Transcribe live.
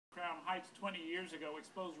Heights 20 years ago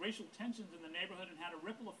exposed racial tensions in the neighborhood and had a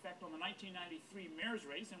ripple effect on the 1993 mayor's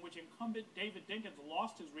race, in which incumbent David Dinkins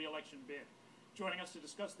lost his re-election bid. Joining us to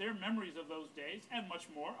discuss their memories of those days and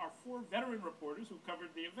much more are four veteran reporters who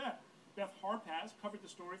covered the event. Beth Harpaz covered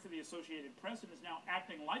the story for the Associated Press and is now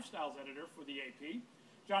acting lifestyles editor for the AP.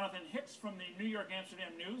 Jonathan Hicks from the New York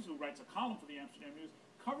Amsterdam News, who writes a column for the Amsterdam News,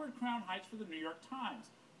 covered Crown Heights for the New York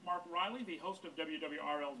Times. Mark Riley, the host of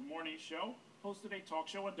WWRL's morning show, hosted a talk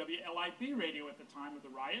show on WLIB radio at the time of the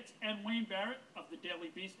riots, and Wayne Barrett of the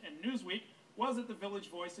Daily Beast and Newsweek was at the Village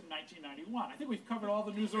Voice in 1991. I think we've covered all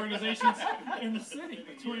the news organizations in the city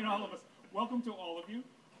between all of us. Welcome to all of you.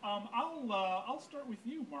 I'll start with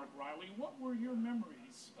you, Mark Riley. What were your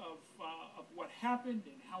memories of what happened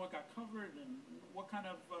and how it got covered, and what kind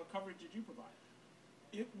of coverage did you provide?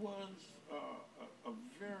 It was a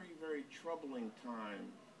very, very troubling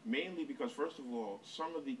time, mainly because, first of all,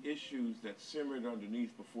 some of the issues that simmered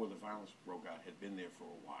underneath before the violence broke out had been there for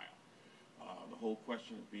a while. The whole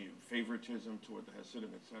question of being favoritism toward the Hasidim,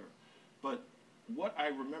 etc. But what I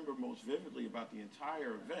remember most vividly about the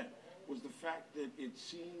entire event was the fact that it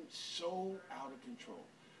seemed so out of control.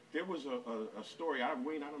 There was a story,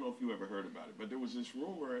 Wayne, I don't know if you ever heard about it, but there was this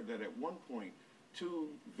rumor that at one point, two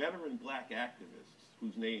veteran black activists,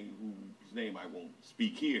 whose name I won't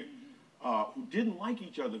speak here, who didn't like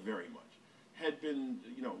each other very much, had been,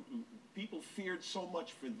 people feared so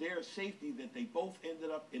much for their safety that they both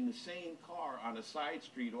ended up in the same car on a side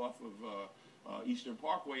street off of Eastern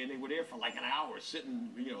Parkway, and they were there for like an hour, sitting,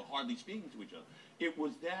 hardly speaking to each other. It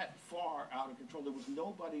was that far out of control. There was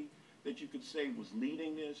nobody that you could say was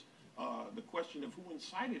leading this. The question of who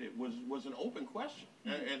incited it was an open question,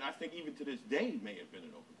 and I think even to this day may have been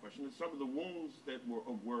an open question. And some of the wounds that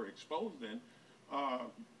were exposed then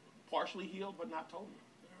partially healed, but not totally.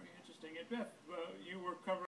 Very interesting. And Beth, you were covering